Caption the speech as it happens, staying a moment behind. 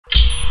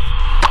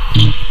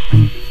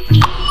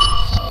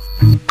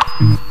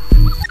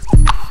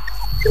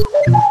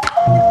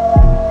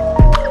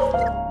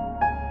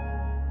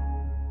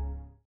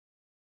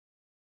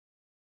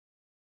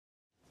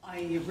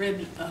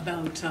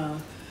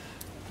about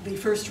the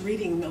first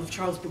reading of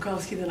Charles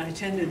Bukowski that I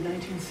attended in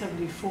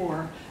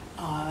 1974.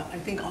 I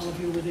think all of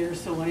you were there,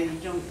 so I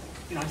don't,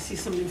 I see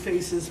some new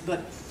faces,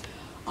 but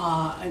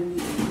I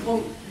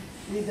won't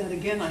read that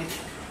again. I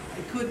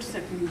could,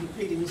 second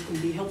readings can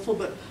be helpful,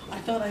 but I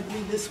thought I'd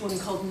read this one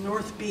called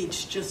North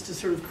Beach, just to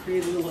sort of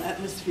create a little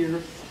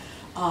atmosphere,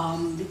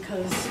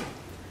 because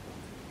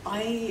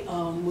I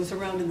was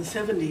around in the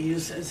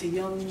 70s as a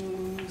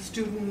young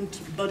student,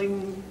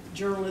 budding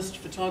journalist,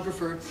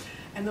 photographer,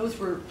 and those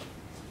were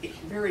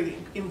very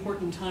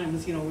important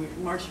times. We were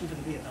marching for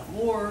the Vietnam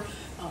War,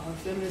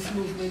 feminist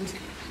movement.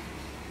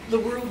 The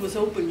world was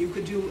open. You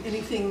could do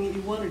anything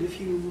you wanted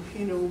if you,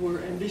 were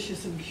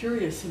ambitious and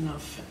curious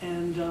enough.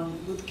 And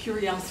with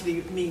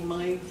curiosity being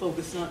my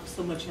focus, not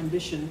so much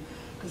ambition,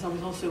 because I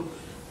was also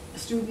a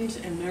student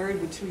and married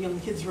with 2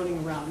 young kids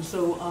running around.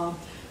 So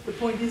the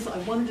point is, I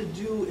wanted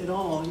to do it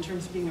all in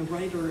terms of being a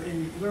writer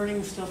and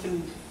learning stuff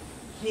and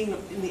being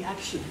in the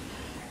action.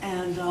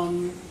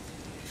 And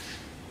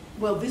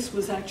well, this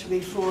was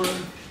actually for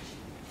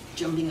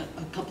jumping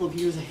a couple of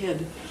years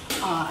ahead.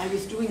 I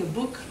was doing a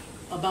book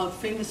about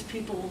famous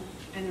people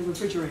and their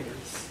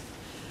refrigerators.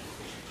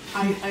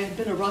 I had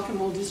been a rock and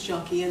roll disc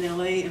jockey in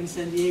LA and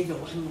San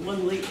Diego, and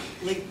one late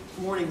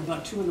morning,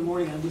 about 2 in the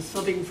morning, I was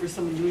subbing for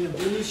someone doing a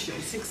blues show,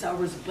 6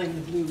 hours of playing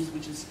the blues,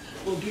 which is,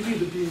 we'll give you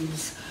the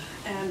blues.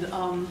 And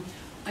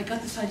I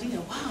got this idea,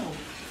 wow,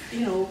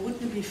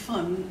 wouldn't it be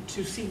fun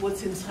to see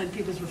what's inside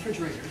people's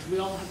refrigerators? We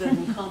all have that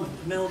in common,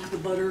 the milk, the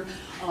butter,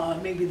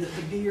 maybe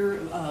the beer,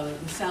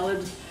 the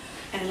salads.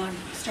 And I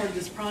started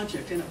this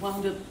project, and it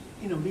wound up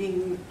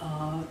being,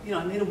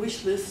 I made a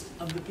wish list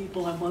of the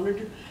people I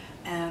wanted,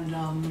 and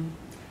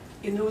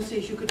in those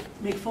days you could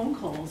make phone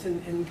calls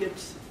and get,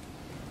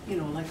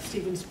 like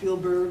Steven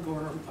Spielberg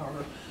or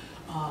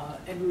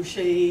Ed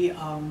Ruscha,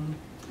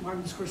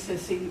 Martin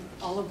Scorsese,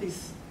 all of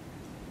these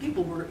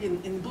people were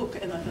in the book,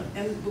 and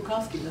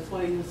Bukowski. That's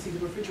why you'll see the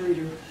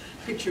refrigerator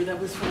picture. That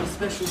was from a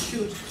special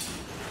shoot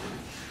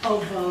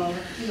of,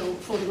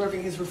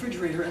 photographing his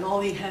refrigerator, and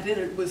all he had in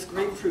it was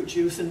grapefruit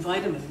juice and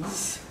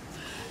vitamins.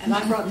 And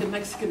I brought the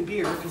Mexican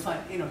beer because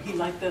he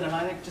liked that, and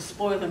I like to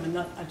spoil them. And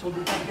I told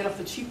him to get off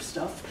the cheap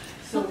stuff,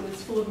 so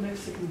it's full of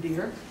Mexican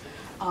beer.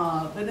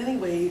 But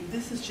anyway,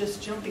 this is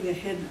just jumping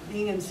ahead,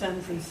 being in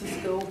San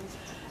Francisco,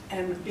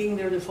 and being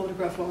there to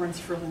photograph Lawrence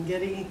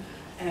Ferlinghetti,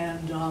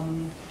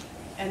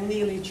 and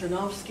Neely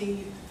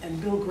Chernovsky,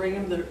 and Bill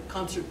Graham, the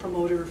concert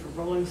promoter for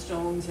Rolling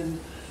Stones, and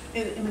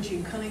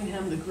Imogene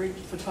Cunningham, the great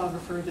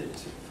photographer that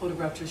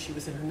photographed her. She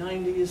was in her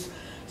 90s.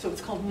 So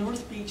it's called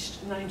North Beach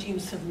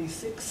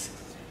 1976.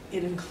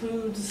 It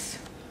includes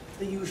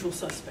the usual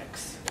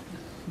suspects.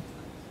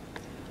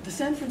 The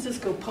San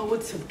Francisco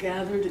poets have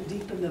gathered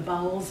deep in the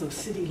bowels of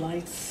city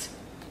lights,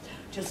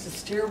 just a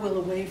stairwell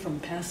away from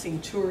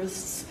passing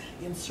tourists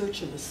in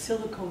search of a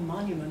silicone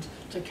monument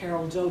to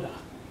Carol Doda,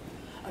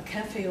 a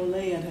cafe au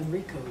lait at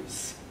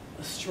Enrico's,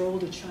 a stroll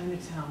to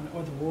Chinatown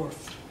or the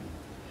Wharf.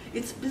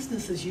 It's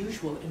business as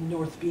usual in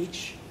North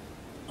Beach.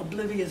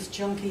 Oblivious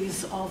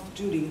junkies,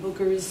 off-duty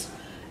hookers,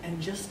 and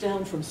just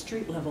down from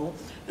street level,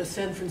 the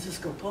San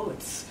Francisco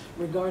poets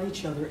regard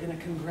each other in a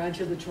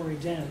congratulatory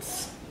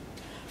dance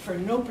for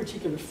no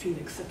particular feat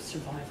except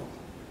survival.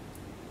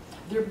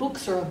 Their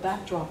books are a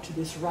backdrop to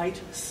this rite,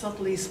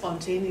 subtly,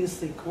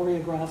 spontaneously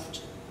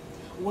choreographed.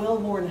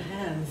 Well-worn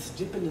hands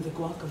dip into the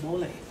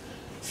guacamole,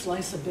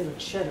 slice a bit of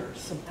cheddar,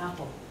 some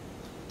apple.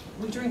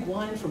 We drink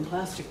wine from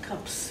plastic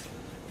cups.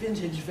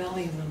 Vintage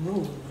Valley of the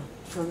Moon,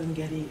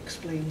 Ferlinghetti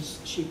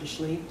explains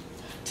sheepishly.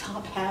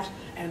 Top hat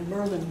and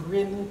Merlin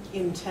grin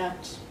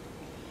intact.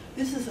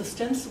 This is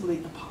ostensibly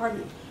a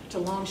party to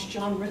launch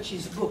John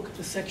Ritchie's book,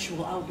 The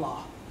Sexual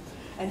Outlaw,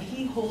 and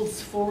he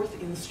holds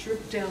forth in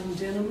stripped-down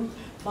denim,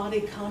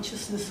 body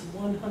consciousness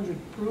 100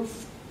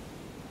 proof.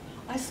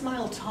 I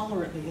smile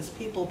tolerantly as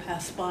people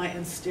pass by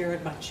and stare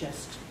at my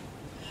chest.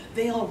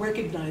 They all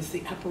recognize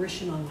the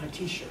apparition on my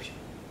t-shirt.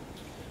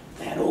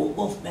 That old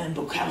wolfman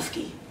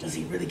Bukowski, does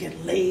he really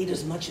get laid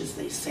as much as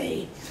they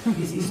say?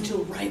 Is he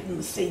still writing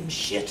the same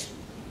shit?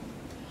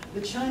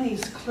 The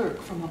Chinese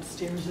clerk from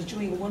upstairs is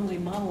doing a one-way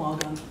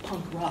monologue on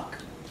punk rock.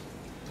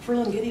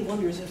 Ferlinghetti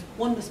wonders if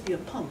one must be a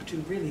punk to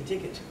really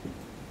dig it.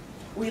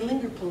 We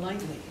linger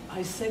politely. I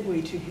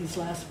segue to his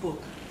last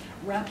book,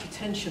 rapt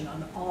tension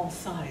on all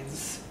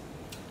sides.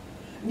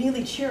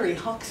 Neely Cherry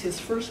hawks his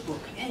first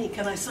book. Hey,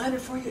 can I sign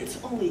it for you?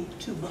 It's only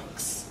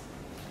 $2.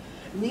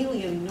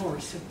 Neely and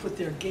Norse have put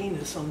their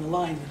gayness on the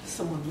line,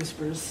 someone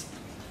whispers.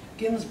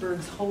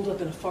 Ginsberg's holed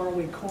up in a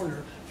faraway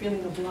corner,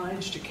 feeling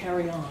obliged to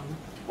carry on.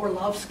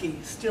 Orlovsky,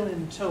 still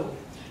in tow,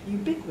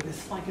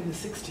 ubiquitous like in the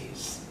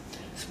 60s,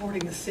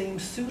 sporting the same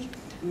suit,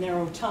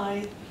 narrow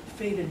tie,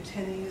 faded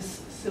tennies,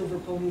 silver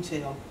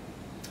ponytail.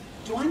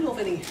 Do I know of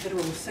any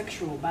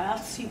heterosexual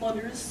baths, he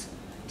wonders?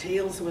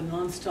 Tales of a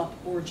non-stop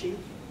orgy?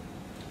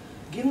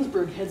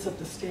 Ginsberg heads up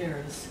the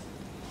stairs.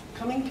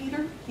 Coming,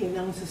 Peter, he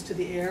announces to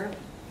the air,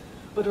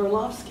 but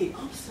Orlovsky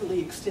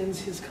obstinately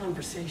extends his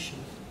conversation.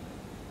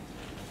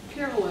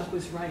 Kerouac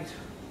was right.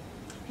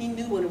 He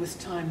knew when it was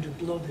time to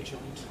blow the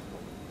joint.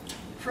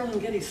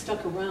 Ferlinghetti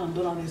stuck around,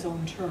 but on his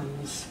own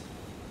terms.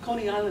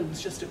 Coney Island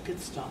was just a pit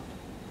stop.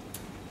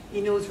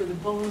 He knows where the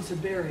bones are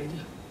buried.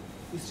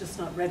 He's just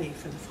not ready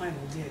for the final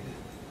dig.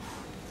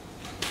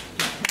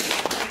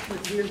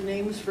 Weird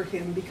names for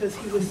him because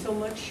he was so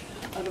much,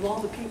 out of all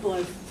the people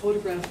I've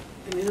photographed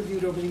and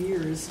interviewed over the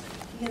years,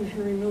 he and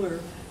Henry Miller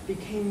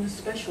became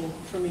special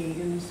for me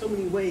in so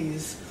many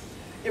ways.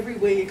 Every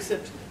way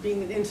except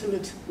being an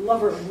intimate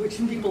lover, which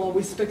people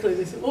always speculate.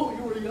 They say, oh,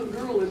 you were a young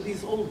girl and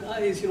these old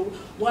guys, you know,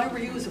 why were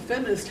you as a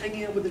feminist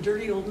hanging out with the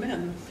dirty old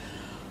men?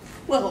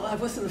 Well, I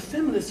wasn't a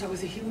feminist, I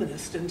was a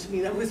humanist, and to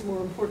me that was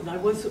more important. I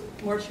was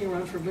marching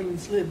around for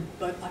women's lib,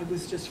 but I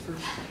was just for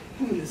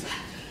humanism.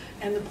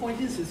 And the point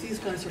is these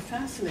guys are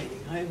fascinating.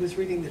 I was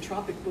reading the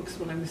Tropic books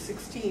when I was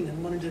 16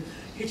 and wanted to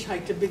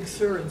hitchhike to Big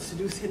Sur and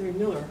seduce Henry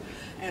Miller.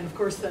 And of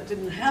course that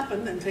didn't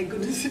happen, and thank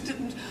goodness it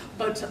didn't.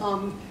 But,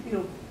 you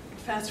know,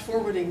 fast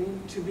forwarding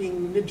to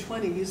being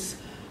mid-20s,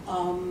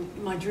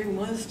 my dream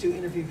was to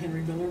interview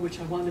Henry Miller,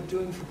 which I wound up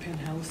doing for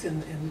Penthouse,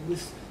 and it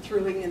was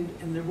thrilling,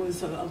 and there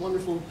was a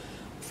wonderful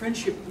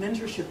friendship,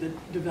 mentorship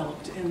that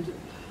developed. And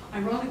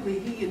ironically,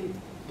 he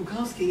and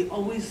Bukowski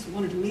always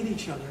wanted to meet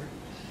each other.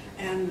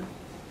 And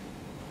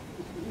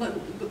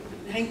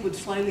Hank would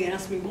slyly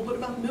ask me, well, what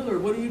about Miller?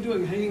 What are you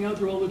doing, hanging out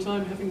there all the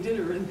time, having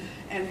dinner?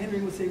 And Henry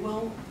would say,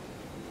 well,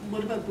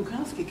 what about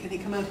Bukowski? Can he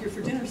come out here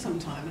for dinner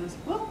sometime? And I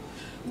said, well,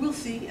 we'll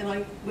see. And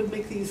I would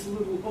make these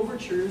little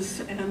overtures,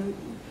 and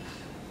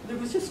there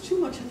was just too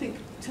much, I think,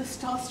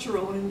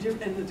 testosterone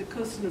and the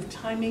question of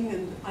timing,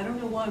 and I don't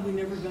know why we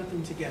never got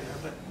them together,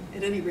 but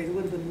at any rate, it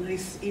would have been a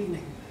nice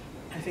evening,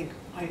 I think.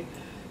 I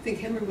think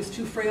Henry was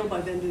too frail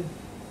by then to,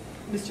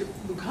 Mr.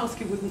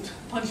 Bukowski wouldn't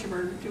punch him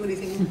or do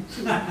anything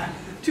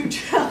too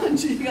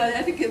challenging.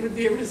 I think it would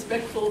be a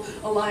respectful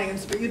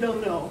alliance, but you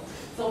don't know.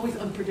 It's always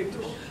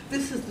unpredictable.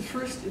 This is the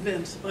first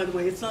event, by the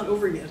way, it's not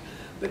over yet,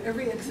 but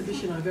every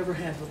exhibition I've ever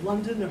had, with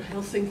London or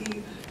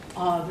Helsinki,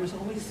 there's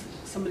always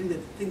somebody that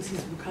thinks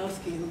he's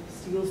Bukowski and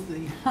steals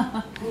the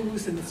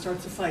booze and it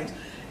starts a fight.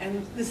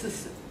 And this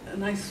is a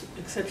nice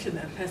exception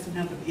that hasn't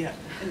happened yet.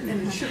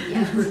 And it shouldn't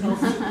be for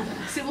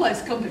a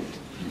civilized company.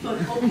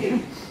 But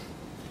okay.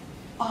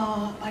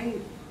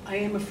 I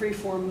am a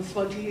free-form,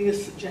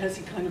 spontaneous,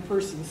 jazzy kind of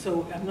person,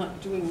 so I'm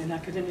not doing an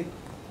academic,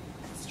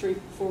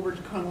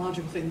 straightforward,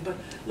 chronological thing, but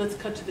let's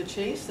cut to the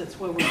chase. That's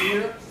why we're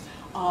here.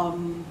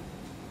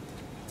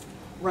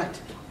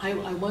 Right.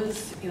 I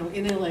was, you know,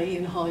 in LA,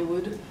 in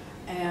Hollywood,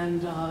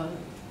 and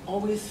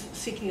always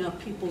seeking out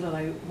people that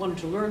I wanted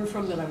to learn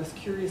from, that I was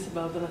curious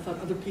about, that I thought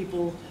other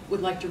people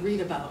would like to read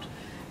about.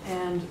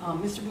 And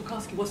Mr.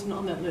 Bukowski wasn't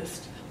on that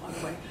list, by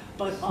the way.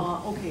 But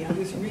okay, I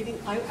was reading,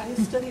 I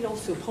studied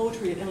also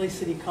poetry at LA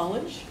City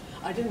College.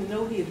 I didn't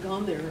know he had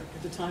gone there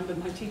at the time, but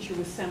my teacher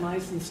was Sam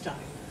Eisenstein.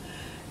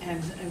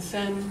 And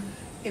Sam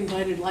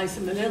invited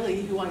Liza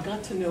Minnelli, who I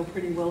got to know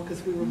pretty well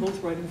because we were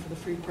both writing for the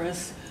Free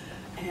Press.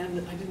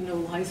 And I didn't know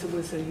Liza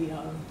was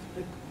a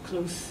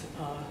close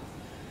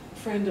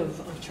friend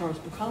of Charles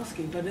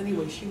Bukowski, but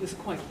anyway, she was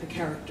quite the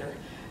character.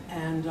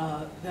 And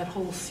that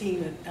whole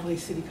scene at LA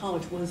City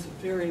College was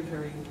very,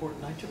 very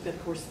important. I took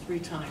that course 3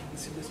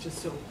 times. It was just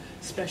so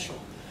special.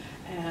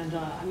 And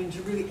I mean,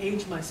 to really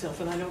age myself,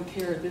 and I don't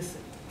care at this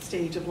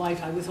stage of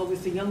life, I was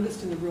always the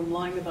youngest in the room,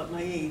 lying about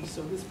my age,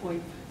 so at this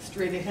point,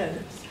 straight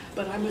ahead.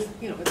 But I was,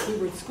 you know, we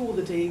were at school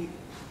the day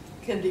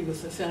Kennedy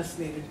was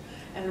assassinated,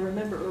 and I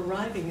remember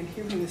arriving and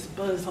hearing this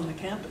buzz on the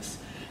campus.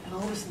 And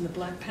all of a sudden, the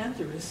Black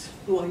Panthers,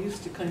 who I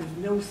used to kind of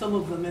know some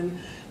of them, and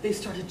they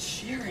started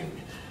cheering.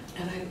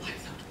 And I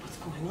thought, what's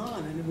going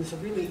on? And it was a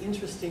really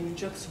interesting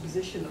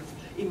juxtaposition of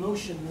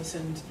emotions,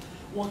 and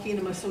walking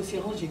into my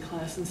sociology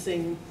class and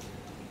saying,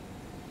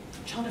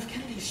 John F.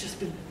 Kennedy's just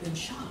been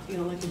shot, you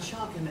know, like in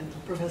shock. And then the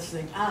professor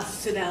saying,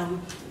 sit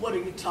down, what are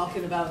you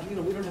talking about? You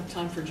know, we don't have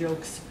time for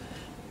jokes.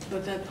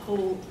 But that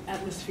whole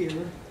atmosphere,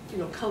 you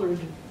know, colored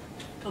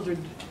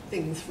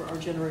things for our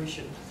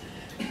generation.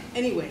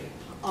 Anyway,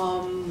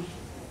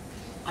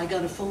 I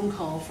got a phone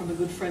call from a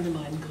good friend of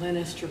mine, Glenn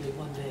Esterly,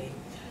 one day.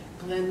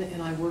 Glenn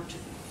and I worked,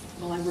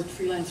 well, I worked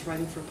freelance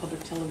writing for a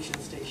public television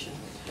station,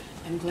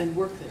 and Glenn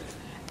worked there.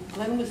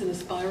 Glenn was an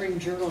aspiring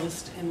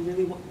journalist, and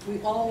really,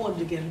 we all wanted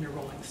to get into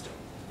Rolling Stone.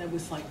 That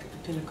was like the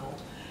pinnacle.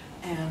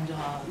 And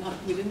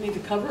we didn't need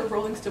the cover of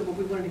Rolling Stone, but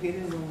we wanted to get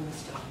into Rolling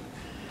Stone.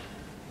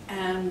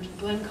 And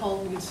Glenn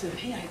called me and said,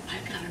 hey,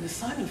 I've got an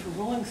assignment for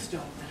Rolling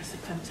Stone. And I said,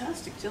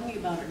 fantastic, tell me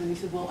about it. And he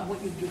said, well, I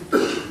want you to do the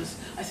pictures.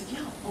 I said,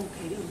 yeah,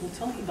 okay, well,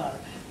 tell me about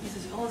it. He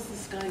says, oh, it's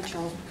this guy,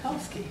 Charles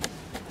Bukowski.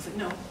 I said,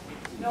 no,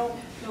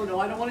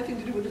 I don't want anything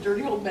to do with the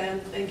dirty old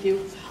man, thank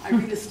you. I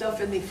read his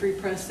stuff in the Free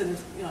Press, and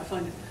it's, you know, I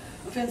find it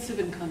offensive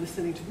and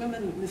condescending to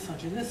women,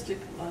 misogynistic,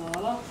 la la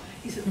la.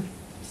 He said,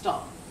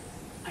 stop,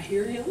 I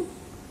hear you.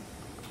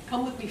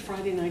 Come with me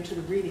Friday night to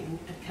the reading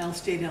at Cal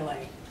State LA.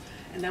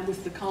 And that was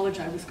the college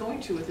I was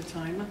going to at the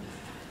time.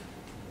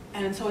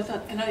 And so I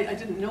thought, and I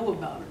didn't know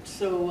about it.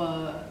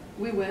 So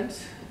we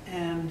went,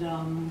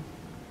 and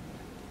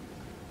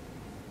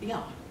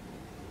yeah,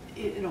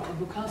 you know, a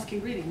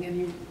Bukowski reading,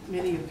 and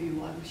many of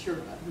you, I'm sure,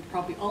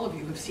 probably all of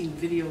you have seen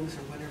videos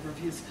or whatever of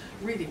his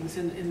readings,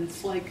 and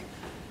it's like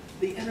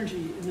the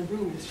energy in the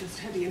room is just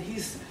heavy, and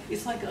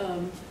it's like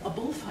a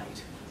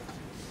bullfight.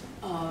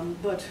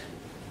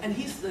 And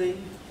he's the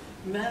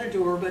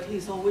matador, but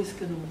he's always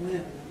going to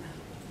win,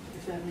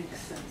 if that makes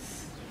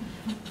sense.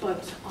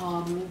 But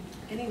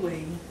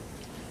anyway,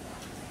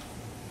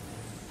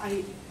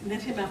 I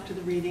met him after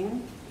the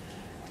reading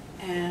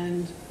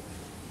and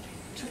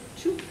took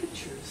 2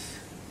 pictures.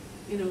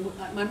 You know,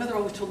 my mother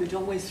always told me,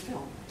 don't waste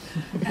film.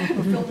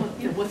 And film,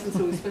 you know, wasn't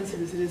so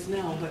expensive as it is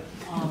now, but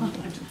I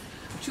took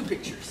 2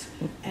 pictures.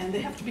 And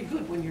they have to be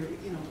good when you're,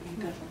 you know, you've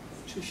got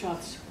 2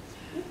 shots.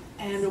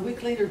 And a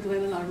week later,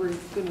 Glenn and I were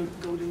going to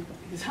go to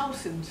his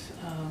house and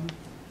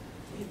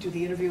do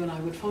the interview, and I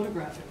would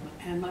photograph him.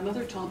 And my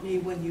mother taught me,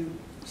 when you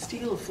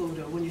steal a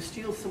photo, when you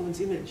steal someone's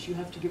image, you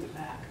have to give it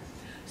back.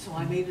 So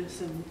I made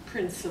some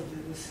prints of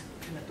those,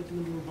 and I put them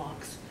in a little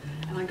box.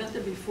 And I got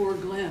there before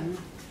Glenn,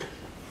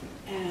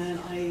 and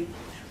I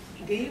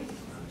gave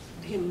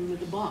him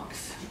the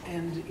box.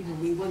 And you know,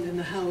 we went in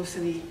the house,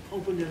 and he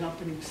opened it up,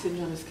 and he was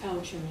sitting on his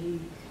couch, and he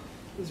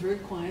was very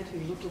quiet,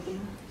 and he looked at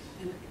them,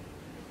 and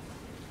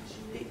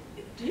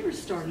tears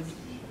started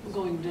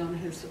going down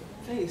his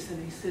face,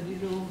 and he said, you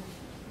know,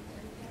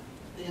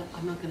 yeah,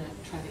 I'm not going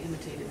to try to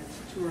imitate him.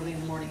 It's too early in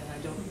the morning, and I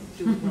don't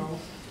do it well.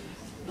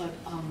 But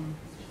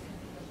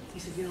he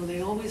said, you know,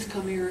 they always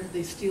come here,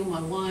 they steal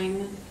my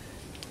wine,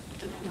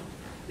 no,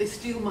 they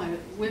steal my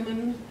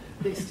women,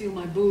 they steal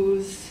my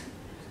booze,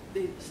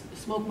 they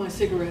smoke my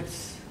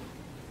cigarettes,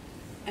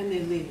 and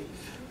they leave.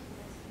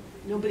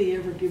 Nobody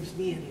ever gives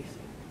me anything.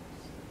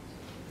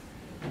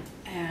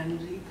 And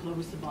he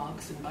closed the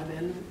box, and by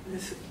then,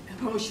 this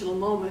emotional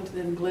moment,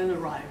 then Glenn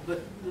arrived.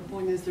 But the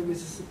point is, there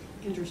was this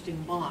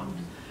interesting bond.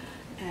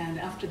 And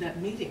after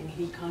that meeting,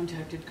 he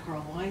contacted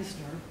Carl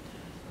Weisner,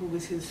 who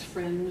was his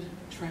friend,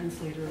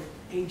 translator,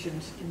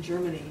 agent in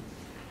Germany,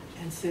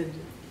 and said,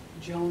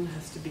 Joan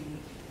has to be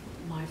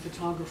my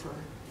photographer.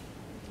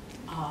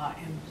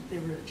 And they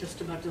were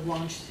just about to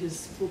launch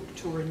his book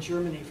tour in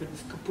Germany for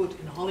this Kaputt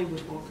in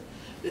Hollywood book.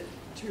 That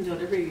turns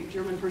out every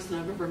German person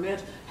I've ever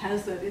met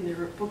has that in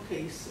their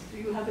bookcase. Do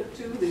you have it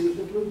too?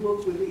 The blue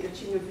book with the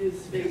etching of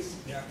his face?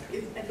 Yeah.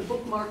 And the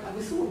bookmark, I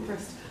was so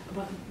impressed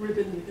about the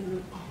ribbon in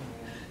the,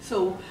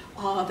 so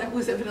that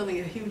was evidently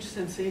a huge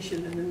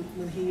sensation. And then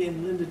when he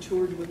and Linda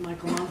toured with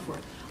Michael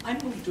Montfort,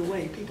 I moved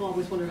away. People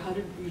always wonder, how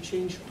did you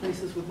change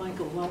places with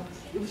Michael? Well,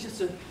 it was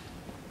just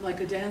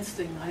like a dance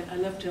thing. I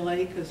left LA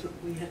because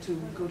we had to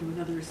go to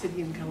another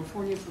city in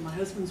California for my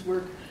husband's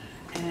work,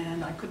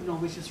 and I couldn't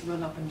always just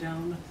run up and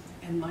down.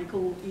 And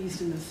Michael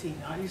eased in the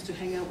scene. I used to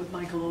hang out with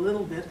Michael a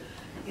little bit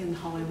in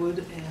Hollywood,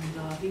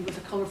 and he was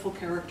a colorful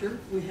character.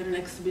 We had an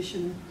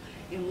exhibition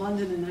in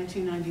London in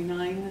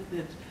 1999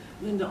 that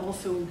Linda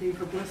also gave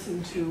her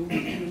blessing to,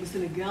 and it was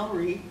in a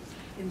gallery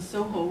in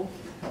Soho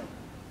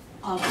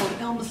called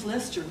Elmas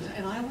Leicester.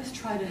 And I always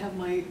try to have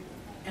my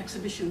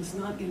exhibitions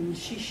not in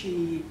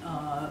shishi,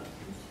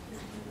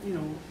 you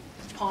know,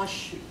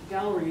 posh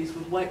galleries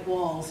with white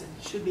walls.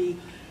 It should be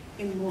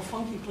in more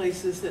funky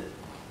places that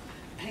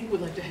Hank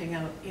would like to hang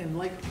out in,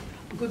 like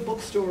good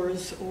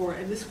bookstores,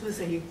 and this was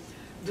a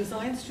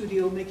design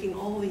studio making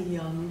all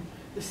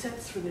the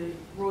sets for the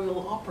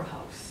Royal Opera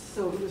House.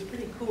 So it was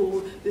pretty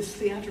cool, this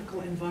theatrical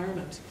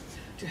environment,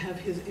 to have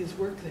his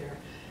work there.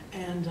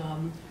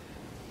 And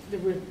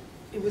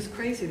it was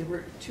crazy. There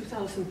were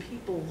 2,000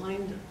 people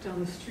lined down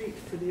the street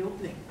for the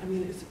opening. I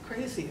mean, it's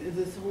crazy.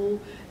 This whole,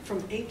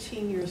 from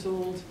 18 years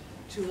old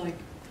to like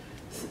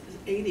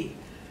 80.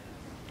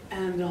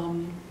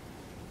 And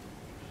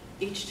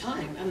each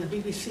time, and the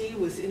BBC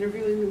was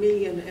interviewing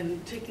me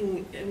and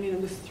taking, I mean,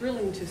 it was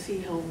thrilling to see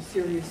how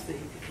seriously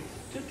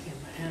they took him.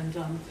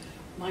 And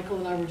Michael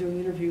and I were doing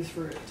interviews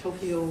for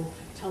Tokyo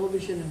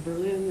Television in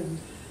Berlin and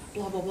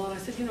blah, blah, blah. I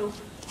said, you know,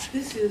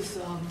 this is,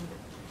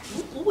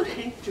 what would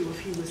Hank do if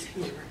he was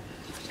here?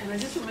 And I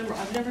just remember,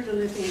 I've never done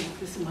anything like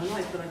this in my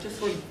life, but I just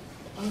sort of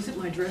unzipped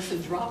my dress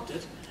and dropped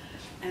it.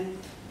 And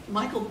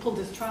Michael pulled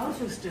his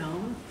trousers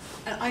down,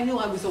 and I knew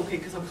I was okay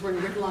because I was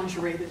wearing red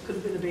lingerie that could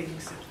have been a bathing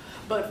suit.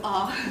 But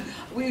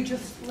we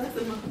just let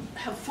them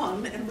have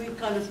fun, and we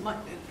kind of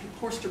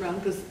horsed around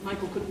because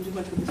Michael couldn't do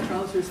much with his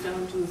trousers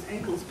down to his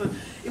ankles, but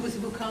it was a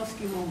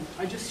Bukowski moment.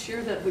 I just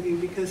share that with you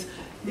because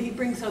he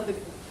brings out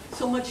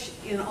so much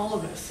in all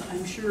of us.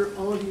 I'm sure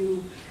all of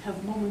you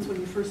have moments when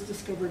you first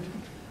discovered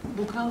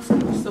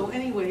Bukowski. So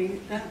anyway,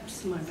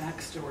 that's my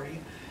backstory,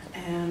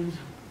 and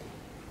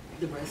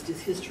the rest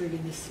is history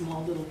in this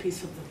small little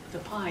piece of the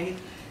pie,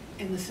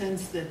 in the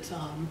sense that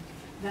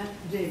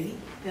that day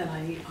that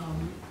I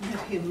met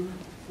him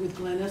with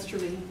Glenn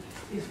Esterly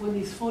is when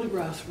these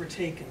photographs were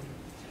taken.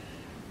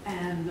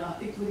 And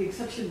with the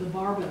exception of the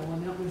barbell,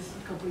 and that was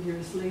a couple of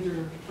years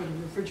later for the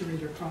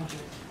refrigerator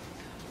project.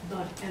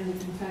 And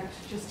in fact,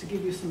 just to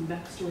give you some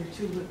backstory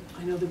too,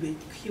 but I know there'll be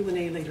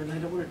Q&A later, and I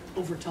don't want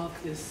to overtalk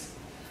this.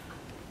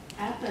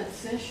 At that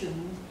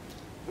session,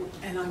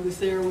 and I was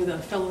there with a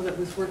fellow that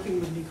was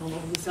working with me called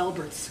Elvis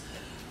Alberts,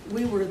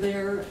 we were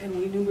there and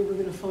we knew we were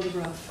going to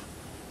photograph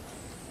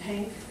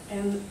Hank,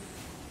 and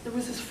there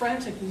was this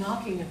frantic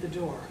knocking at the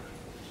door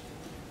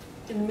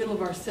in the middle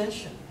of our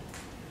session.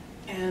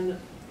 And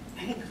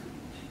Hank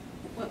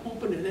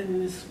opened it,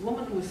 and this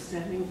woman was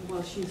standing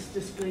while she's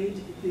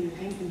displayed the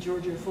Hank and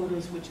Georgia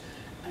photos, which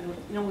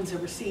no one's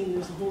ever seen.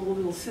 There's a whole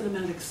little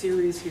cinematic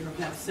series here of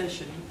that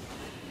session,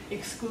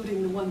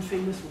 excluding the one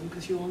famous one,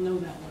 because you all know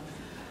that one.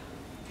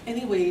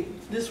 Anyway,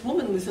 this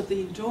woman was at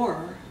the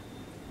door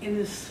in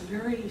this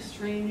very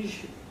strange,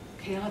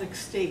 chaotic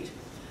state.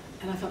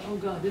 And I thought, oh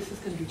God, this is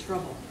going to be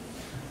trouble.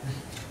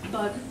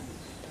 But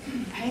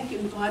Hank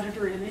invited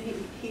her in,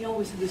 and he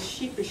always had this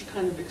sheepish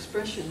kind of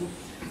expression.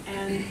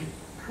 And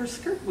her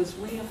skirt was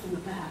way up in the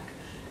back,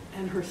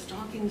 and her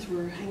stockings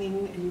were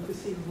hanging, and you could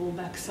see her whole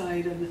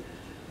backside. And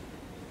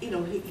you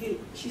know,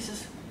 she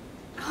says,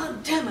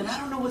 God damn it, I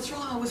don't know what's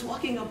wrong. I was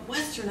walking up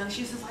Western, and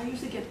she says, I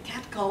usually get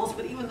catcalls,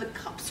 but even the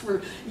cops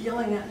were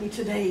yelling at me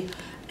today.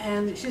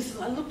 And she says,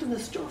 I looked in the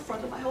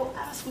storefront, and my whole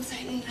ass was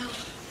hanging out.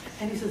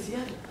 And he says,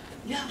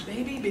 yeah,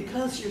 baby,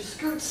 because your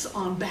skirt's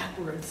on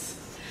backwards.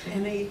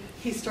 And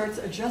he starts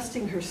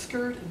adjusting her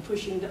skirt and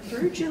pushing it up,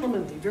 very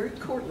gentlemanly, very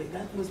courtly.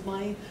 That was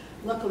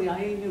luckily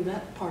I knew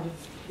that part of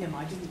him.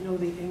 I didn't know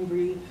the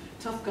angry,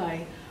 tough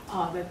guy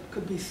that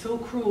could be so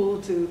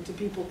cruel to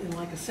people in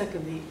like a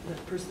second.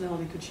 That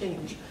personality could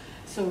change.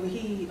 So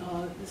he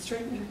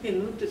straightened her, he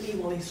looked at me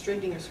while he's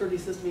straightening her skirt. He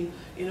says to me,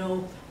 you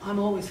know, I'm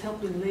always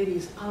helping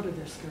ladies out of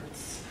their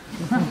skirts.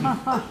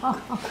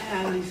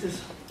 And he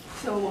says,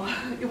 so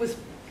it was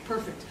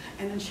perfect.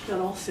 And then she got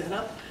all set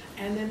up.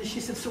 And then she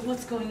said, so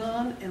what's going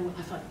on? And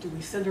I thought, do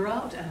we send her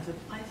out? And I said,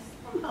 I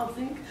somehow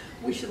think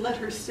we should let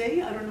her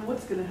stay. I don't know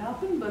what's going to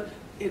happen, but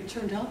it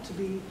turned out to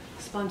be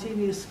a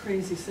spontaneous,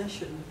 crazy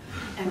session.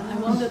 And I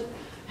wound up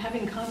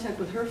having contact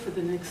with her for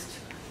the next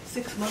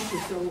 6 months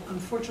or so.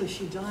 Unfortunately,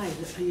 she died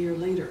a year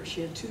later.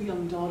 She had 2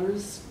 young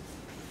daughters.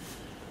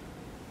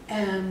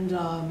 And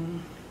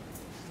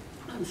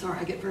I'm sorry,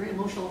 I get very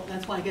emotional.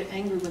 That's why I get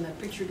angry when that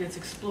picture gets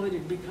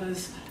exploited,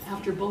 because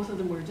after both of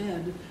them were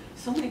dead,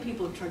 so many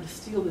people have tried to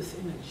steal this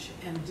image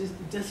and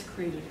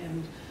desecrate it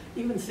and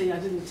even say I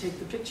didn't take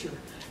the picture.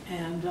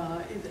 And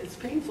it's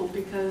painful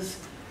because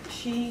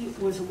she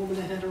was a woman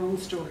that had her own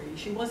story.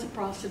 She was a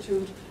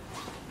prostitute.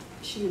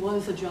 She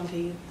was a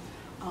junkie.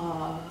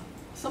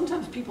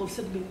 Sometimes people have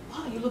said to me,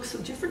 wow, you look so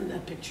different in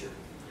that picture.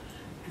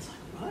 It's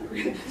like, what?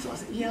 Really? So I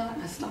said, yeah,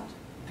 I stopped.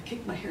 I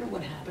kicked my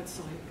heroin habit,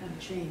 so I kind of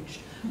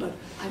changed. But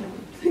I don't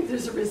think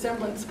there's a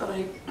resemblance, but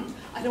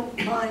I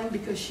don't mind,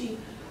 because she,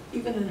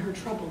 even in her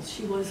troubles,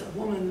 she was a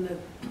woman that,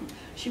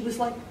 she was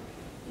like,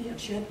 you know,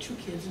 she had 2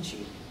 kids, and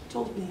she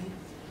told me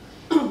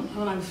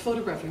when I was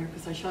photographing her,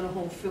 because I shot a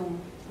whole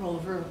film roll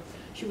of her,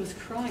 she was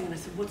crying, and I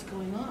said, what's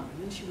going on?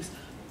 And then she was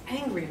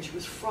angry, and she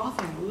was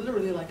frothing,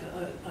 literally like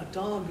a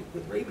dog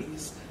with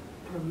rabies.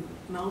 Her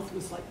mouth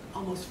was like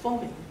almost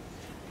foaming.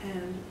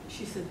 And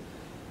she said,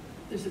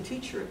 there's a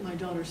teacher at my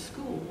daughter's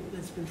school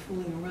that's been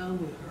fooling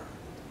around with her,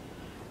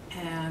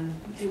 and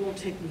they won't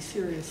take me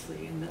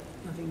seriously, and that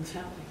nothing's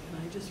happening.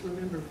 And I just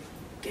remember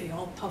getting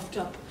all puffed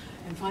up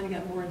and finding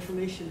out more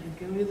information and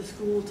going to the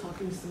school,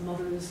 talking to some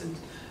mothers, and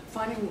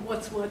finding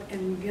what's what,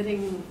 and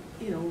getting,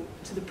 you know,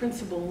 to the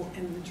principal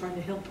and trying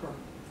to help her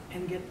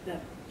and get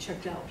that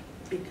checked out,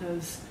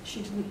 because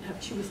she didn't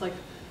have, she was like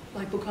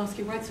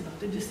Bukowski writes about,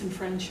 the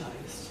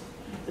disenfranchised,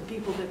 the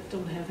people that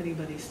don't have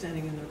anybody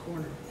standing in their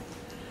corner.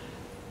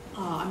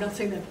 I'm not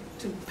saying that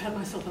to pat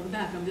myself on the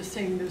back, I'm just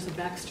saying there's a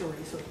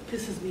backstory, so it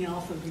pisses me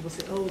off when people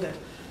say, oh, that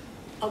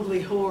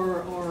ugly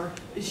whore, or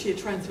is she a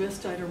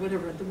transvestite, or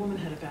whatever. The woman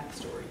had a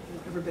backstory. You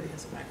know, everybody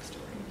has a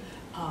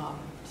backstory.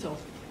 So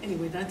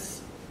anyway,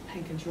 that's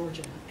Hank and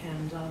Georgia.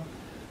 And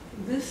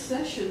this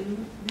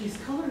session, these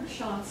colored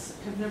shots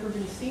have never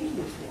been seen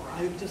before.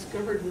 I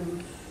discovered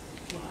them,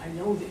 well, I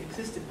know they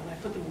existed, but I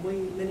put them away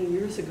many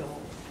years ago,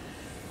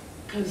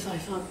 because I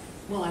thought,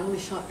 well, I only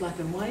shot black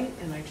and white,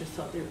 and I just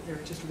thought they're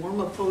just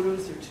warm-up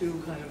photos. They're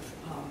too kind of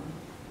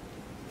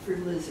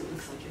frivolous. It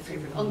looks like your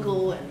favorite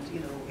uncle, and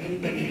you know,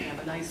 anybody can have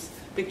a nice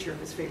picture of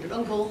his favorite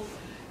uncle.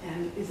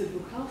 And is it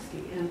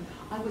Bukowski? And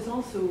I was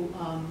also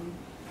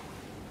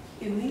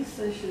in these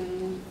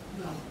sessions.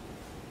 Well,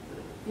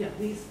 yeah,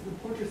 the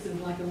portraits in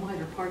black and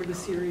white are part of a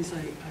series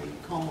I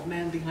call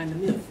 "Man Behind the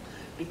Myth,"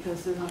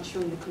 because they're not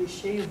showing the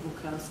cliche of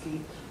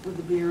Bukowski with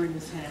the beer in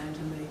his hand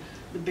and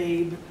the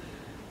babe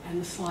and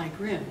the sly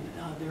grin.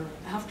 They're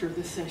after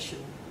the session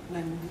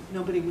when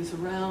nobody was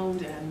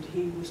around, and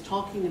he was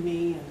talking to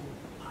me, and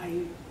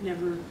I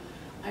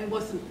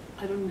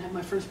didn't have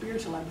my first beer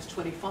till I was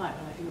 25,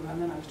 and I think around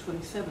then I was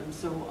 27.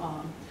 So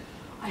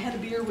I had a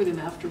beer with him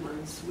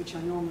afterwards, which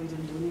I normally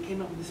didn't do, and he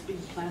came up with this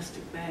big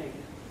plastic bag,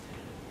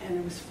 and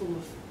it was full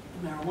of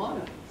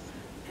marijuana.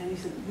 And he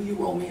said, will you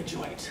roll me a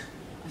joint?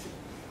 I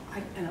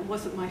said, and it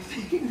wasn't my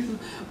thing,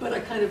 but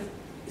I kind of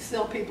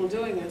saw people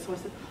doing it, so I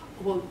said,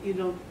 well, you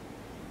don't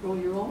roll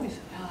your own? He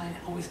said, I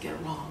always get it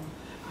wrong.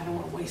 I don't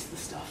want to waste the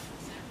stuff.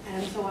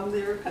 And so I was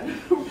there kind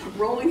of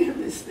rolling in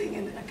this thing,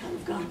 and I kind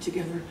of got it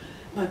together.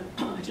 But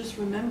I just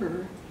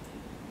remember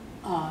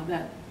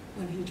that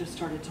when he just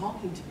started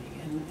talking to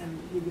me, and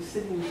he was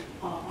sitting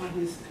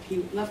he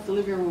left the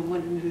living room and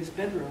went into his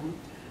bedroom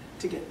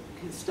to get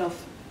his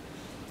stuff,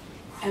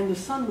 and the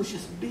sun was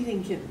just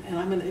beating him, and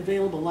I'm an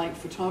available light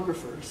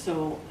photographer,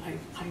 so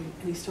and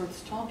he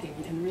starts talking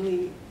and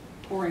really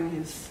pouring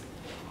his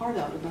heart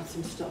out about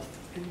some stuff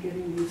and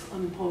getting these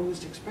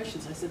unposed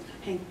expressions. I said,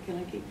 Hank, can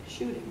I keep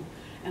shooting?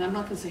 And I'm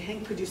not going to say,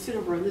 Hank, could you sit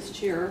over on this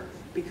chair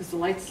because the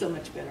light's so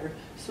much better.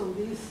 So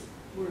these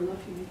were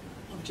lucky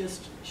of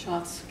just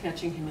shots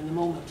catching him in the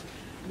moment.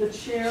 The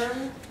chair,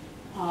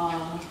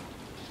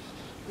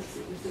 let's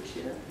see, was the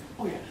chair?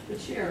 Oh yeah, the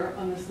chair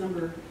on this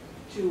number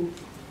 2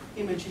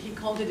 image, he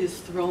called it his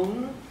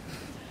throne,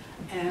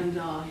 and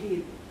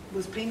he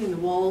was painting the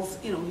walls.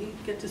 You know,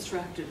 he'd get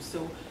distracted,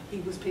 so he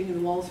was painting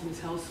the walls of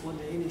his house one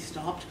day, and he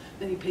stopped.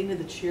 Then he painted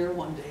the chair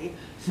one day.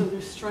 So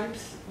there's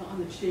stripes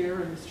on the chair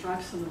and there's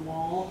stripes on the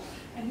wall,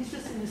 and he's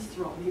just in his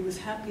throne. He was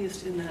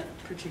happiest in that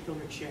particular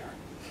chair.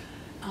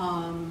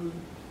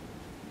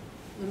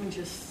 Let me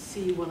just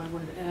see what I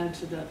wanted to add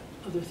to that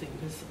other thing,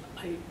 because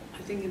I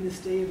think in this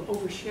day of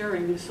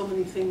oversharing, there's so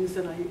many things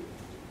that I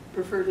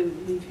prefer to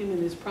leave him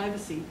in his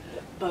privacy,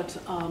 but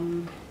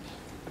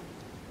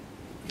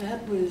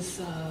that was,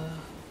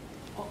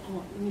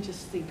 let me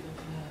just think of,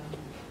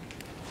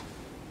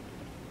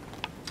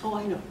 oh,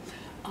 I know.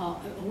 A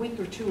week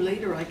or 2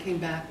 later, I came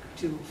back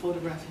to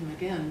photograph him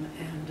again,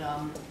 and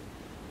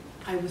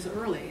I was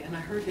early, and I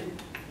heard him,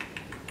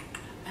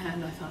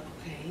 and I thought,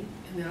 okay,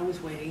 and then I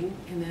was waiting,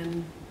 and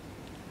then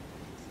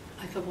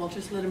I thought, well,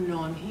 just let him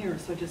know I'm here.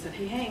 So I just said,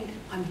 hey, Hank,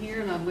 I'm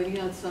here, and I'm waiting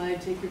outside,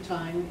 take your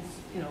time,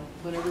 you know,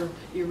 whenever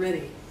you're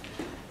ready.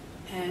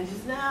 And he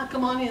says, nah,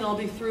 come on in, I'll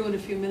be through in a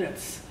few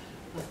minutes.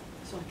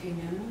 So I came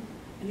in,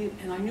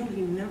 and I knew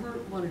he never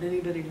wanted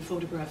anybody to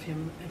photograph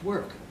him at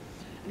work.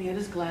 And he had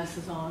his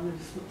glasses on, and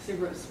his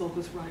cigarette smoke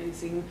was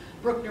rising.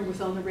 Bruckner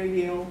was on the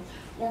radio,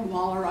 or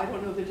Mahler, I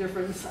don't know the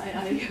difference.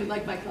 I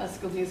like my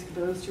classical music,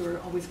 but those two are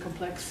always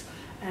complex.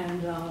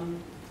 And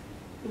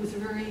it was a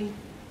very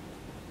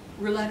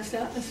relaxed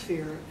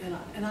atmosphere.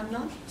 And I'm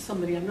not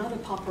a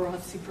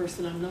paparazzi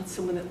person. I'm not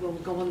someone that will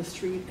go on the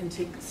street and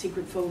take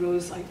secret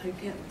photos. I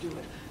can't do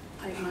it.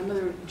 My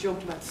mother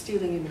joked about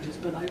stealing images,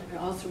 but I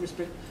also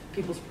respect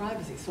people's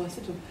privacy. So I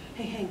said to him,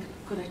 hey, Hank,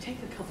 could I take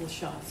a couple of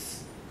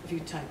shots of you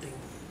typing?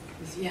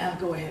 He said, yeah,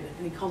 go ahead.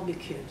 And he called me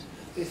kid.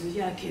 He said,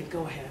 yeah, kid,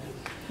 go ahead.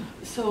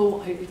 And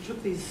so I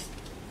took these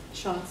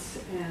shots,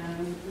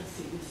 and let's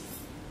see,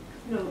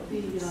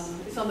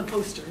 it's on the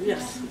poster.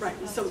 Yes, right.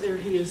 So there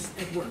he is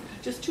at work.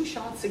 Just 2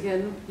 shots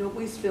again, no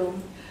waste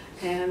film.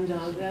 And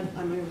that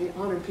I'm really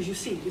honored, because you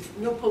see,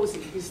 no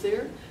posing. He's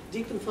there,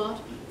 deep in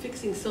thought,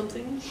 fixing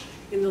something.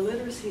 In the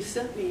letters he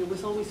sent me, it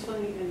was always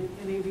funny, and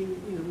any of you,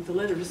 the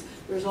letters,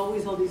 there's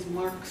always all these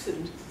marks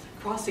and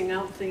crossing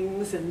out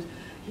things, and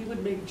he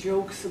would make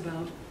jokes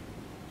about,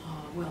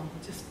 well,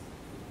 just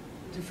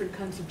different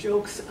kinds of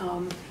jokes.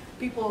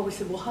 People always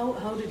said, well,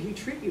 how did he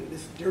treat you,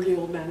 this dirty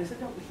old man? I said,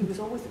 no, he was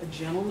always a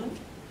gentleman.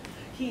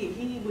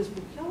 He was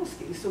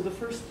Bukowski, so the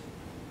first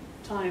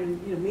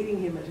time,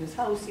 meeting him at his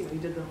house, he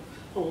did the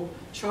whole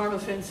charm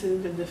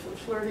offensive and the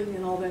flirting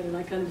and all that, and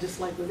I kind of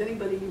dislike with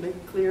anybody. You make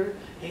it clear,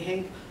 hey,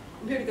 Hank,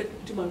 I'm here to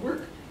do my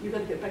work. You got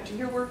to get back to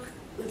your work.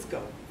 Let's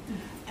go.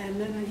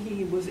 And then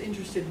he was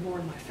interested more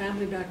in my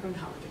family background,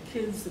 how are the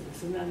kids, and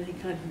this and that, and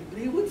but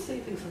he would say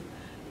things like,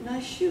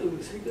 nice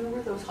shoes. Are you going to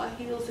wear those high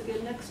heels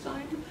again next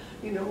time?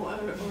 Hey,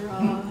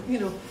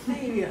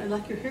 I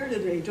like your hair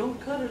today. Don't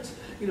cut it.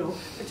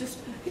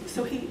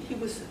 So he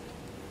was.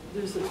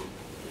 There's a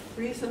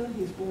reason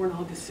he's born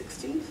August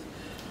 16th.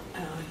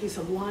 He's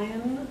a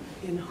lion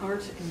in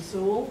heart and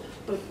soul.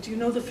 But do you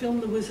know the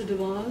film The Wizard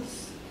of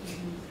Oz?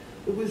 Mm-hmm.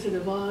 The Wizard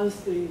of Oz,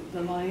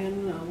 the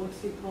lion.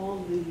 What's he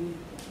called?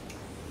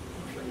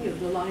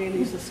 The lion.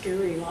 He's a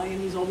scary lion.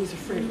 He's always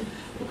afraid.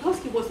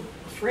 Bukowski wasn't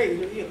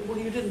afraid. Well,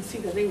 you didn't see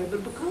that anyway.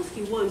 But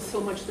Bukowski was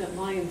so much that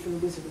lion from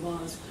The Wizard of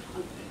Oz,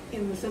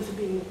 in the sense of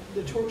being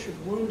the tortured,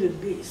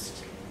 wounded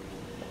beast.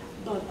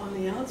 But on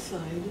the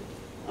outside,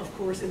 of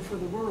course, and for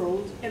the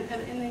world, and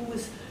he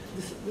was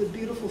the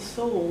beautiful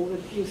soul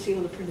that you see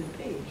on the printed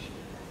page.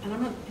 And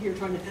I'm not here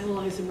trying to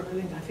analyze him or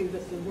anything. I think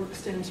that the work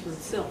stands for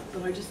itself.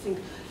 But I just think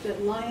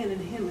that lion in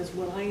him is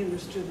what I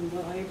understood and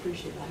what I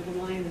appreciate. I have a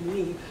lion in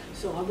me,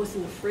 so I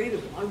wasn't afraid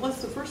of him. I was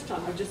the first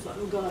time. I just thought,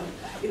 oh God,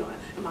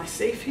 am I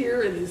safe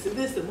here? And is it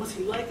this? And what's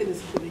he like? And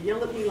is he going to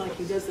yell at me like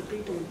he does the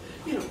people? And,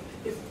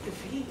 if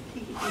he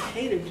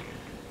hated,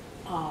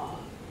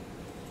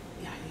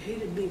 he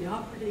hated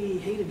mediocrity, he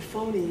hated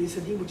phonies,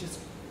 and he would just.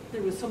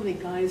 There were so many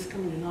guys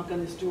coming to knock on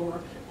his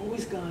door,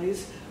 always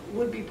guys,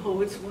 would-be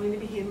poets wanting to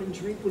be him and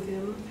drink with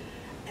him,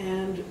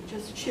 and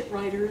just shit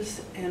writers,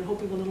 and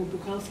hoping a little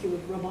Bukowski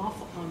would rub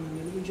off on them.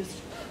 And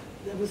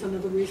that was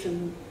another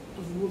reason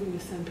of moving to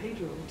San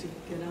Pedro, to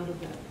get out of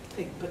that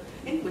thing. But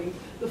anyway,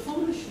 the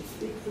photos should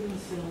speak for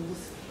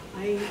themselves.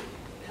 I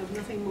have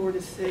nothing more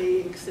to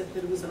say except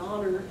that it was an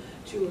honor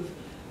to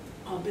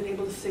have been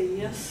able to say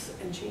yes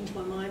and change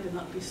my mind and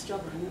not be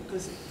stubborn,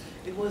 because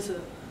it was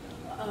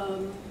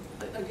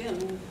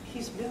again,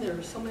 he's been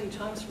there so many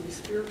times for me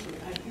spiritually.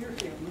 I hear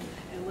him,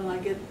 and when I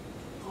get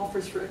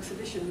offers for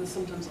exhibitions,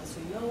 sometimes I'll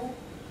say no.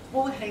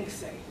 What would Hank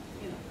say?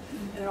 You know,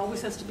 and it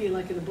always has to be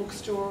like in a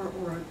bookstore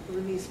or a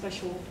really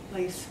special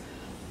place.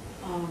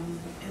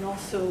 And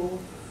also,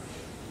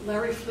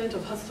 Larry Flint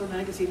of Hustler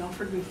magazine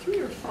offered me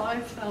 $3,000 or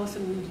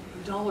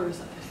 $5,000,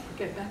 I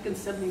forget, back in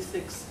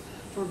 '76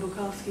 for a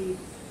Bukowski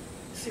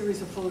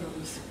series of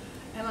photos.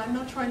 And I'm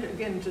not trying to,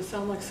 again, to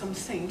sound like some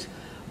saint.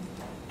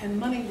 And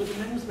money with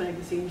the men's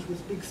magazines was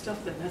big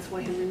stuff then. That's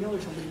why Henry Miller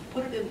told me,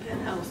 put it in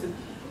Penthouse. And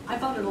I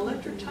bought an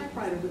electric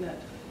typewriter with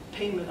that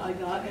payment I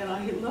got, and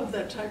I loved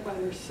that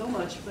typewriter so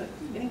much. But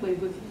anyway,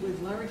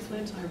 with Larry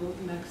Flint, I wrote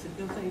him back and said,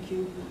 no thank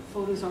you,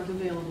 photos aren't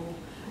available.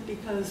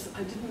 Because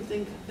I didn't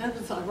think, that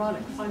was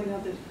ironic, finding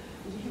out that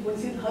he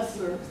was in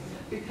Hustler,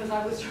 because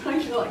I was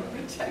trying to like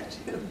protect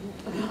him.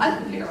 I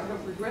don't care, I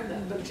don't regret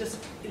that, but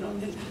just, you know,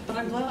 but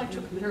I'm glad I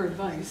took their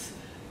advice.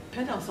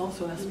 Penthouse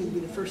also asked me to be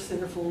the first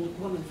centerfold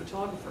woman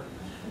photographer.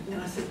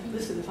 And I said,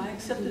 listen, if I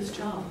accept this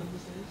job,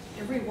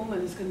 every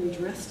woman is going to be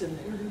dressed in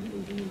there,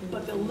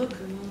 but they'll look,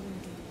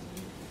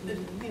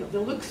 you know,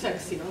 they'll look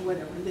sexy or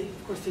whatever. And they,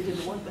 of course, they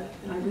didn't want that,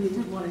 and I really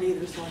didn't want it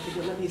either. So I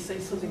figured, let me say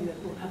something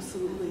that will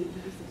absolutely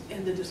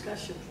end the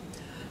discussion.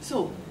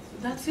 So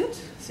that's it.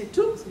 C'est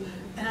tout.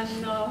 And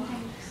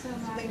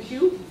thank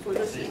you for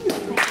listening.